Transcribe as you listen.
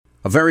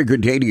A very good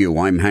day to you.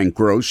 I'm Hank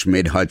Gross,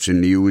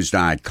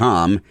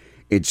 MidHudsonNews.com.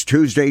 It's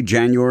Tuesday,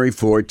 January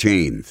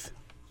 14th.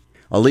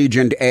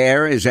 Allegiant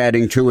Air is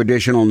adding 2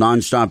 additional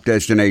nonstop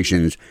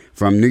destinations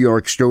from New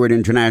York Stewart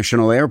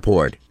International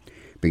Airport.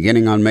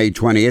 Beginning on May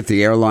 20th,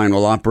 the airline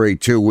will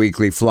operate 2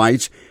 weekly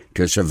flights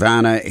to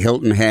Savannah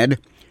Hilton Head.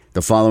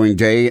 The following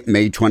day,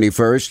 May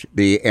 21st,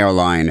 the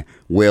airline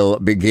will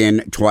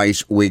begin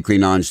twice weekly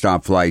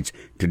nonstop flights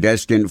to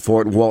Destin,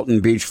 Fort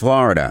Walton Beach,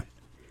 Florida.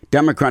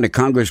 Democratic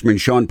Congressman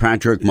Sean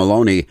Patrick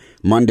Maloney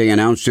Monday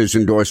announced his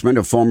endorsement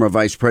of former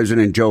Vice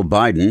President Joe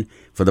Biden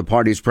for the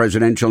party's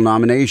presidential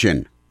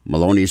nomination.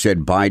 Maloney said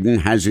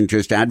Biden hasn't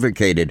just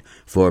advocated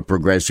for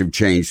progressive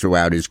change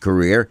throughout his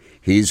career,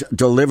 he's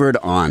delivered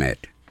on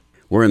it.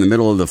 We're in the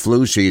middle of the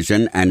flu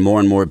season, and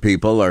more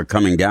people are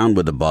coming down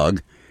with the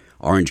bug.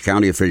 Orange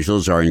County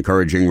officials are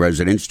encouraging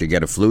residents to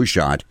get a flu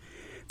shot.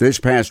 This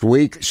past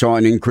week saw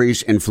an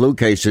increase in flu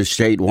cases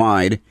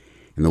statewide.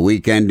 In the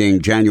week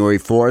ending January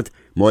 4th,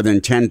 more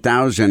than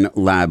 10,000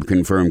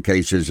 lab-confirmed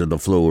cases of the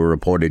flu were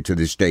reported to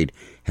the state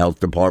health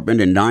department,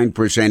 a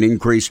 9%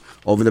 increase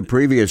over the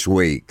previous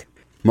week.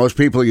 Most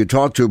people you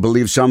talk to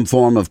believe some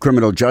form of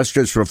criminal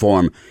justice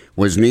reform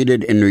was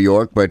needed in New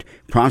York, but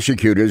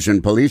prosecutors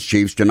and police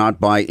chiefs do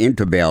not buy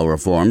into bail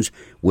reforms,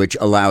 which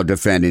allow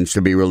defendants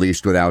to be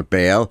released without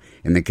bail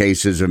in the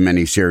cases of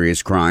many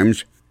serious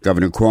crimes.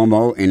 Governor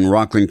Cuomo in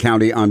Rockland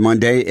County on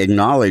Monday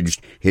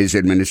acknowledged his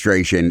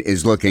administration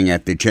is looking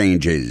at the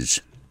changes.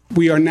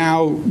 We are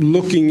now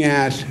looking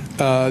at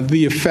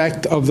the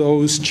effect of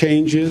those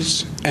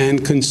changes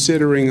and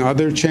considering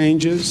other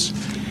changes.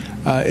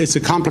 It's a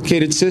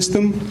complicated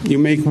system. You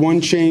make one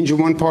change in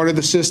one part of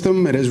the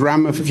system, it has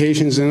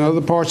ramifications in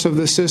other parts of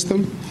the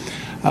system.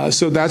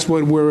 So that's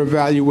what we're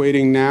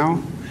evaluating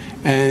now.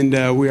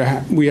 And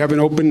we have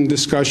an open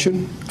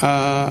discussion,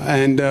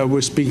 and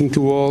we're speaking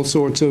to all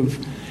sorts of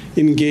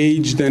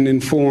engaged and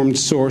informed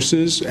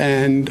sources.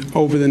 And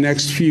over the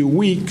next few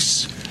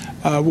weeks,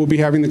 we'll be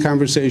having the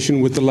conversation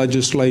with the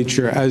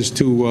legislature as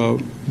to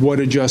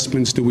what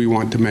adjustments do we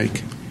want to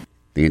make.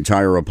 The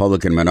entire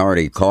Republican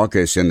minority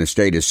caucus in the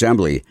state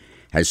assembly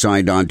has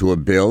signed on to a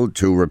bill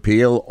to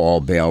repeal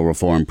all bail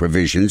reform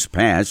provisions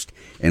passed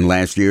in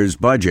last year's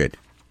budget.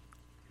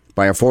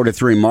 By a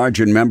 4-3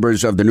 margin,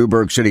 members of the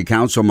Newburgh City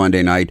Council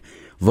Monday night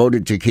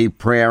voted to keep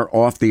prayer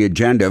off the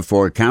agenda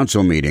for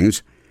council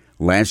meetings.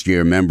 Last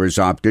year, members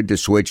opted to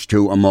switch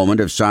to a moment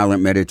of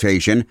silent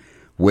meditation,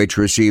 which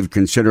received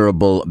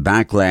considerable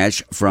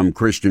backlash from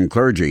Christian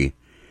clergy.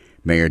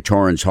 Mayor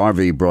Torrance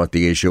Harvey brought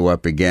the issue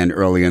up again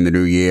early in the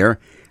new year,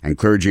 and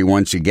clergy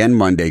once again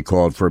Monday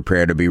called for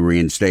prayer to be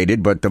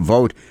reinstated, but the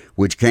vote,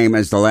 which came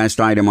as the last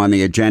item on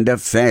the agenda,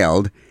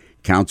 failed.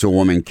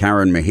 Councilwoman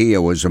Karen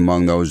Mejia was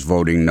among those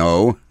voting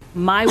no.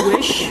 My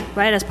wish,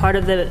 right, as part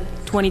of the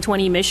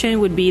 2020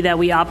 mission would be that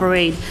we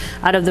operate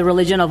out of the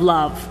religion of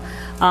love.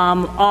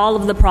 All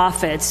of the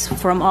prophets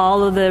from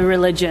all of the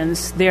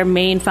religions, their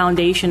main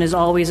foundation is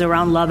always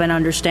around love and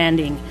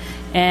understanding.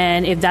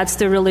 And if that's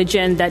the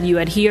religion that you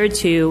adhere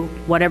to,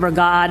 whatever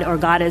God or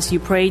goddess you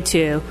pray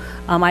to,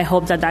 I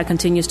hope that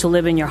continues to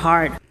live in your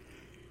heart.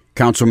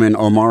 Councilman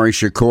Omari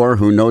Shakur,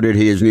 who noted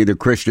he is neither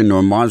Christian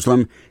nor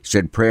Muslim,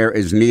 said prayer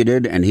is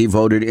needed, and he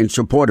voted in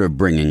support of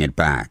bringing it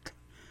back.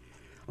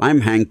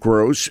 I'm Hank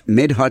Gross,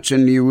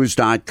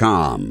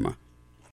 MidHudsonNews.com.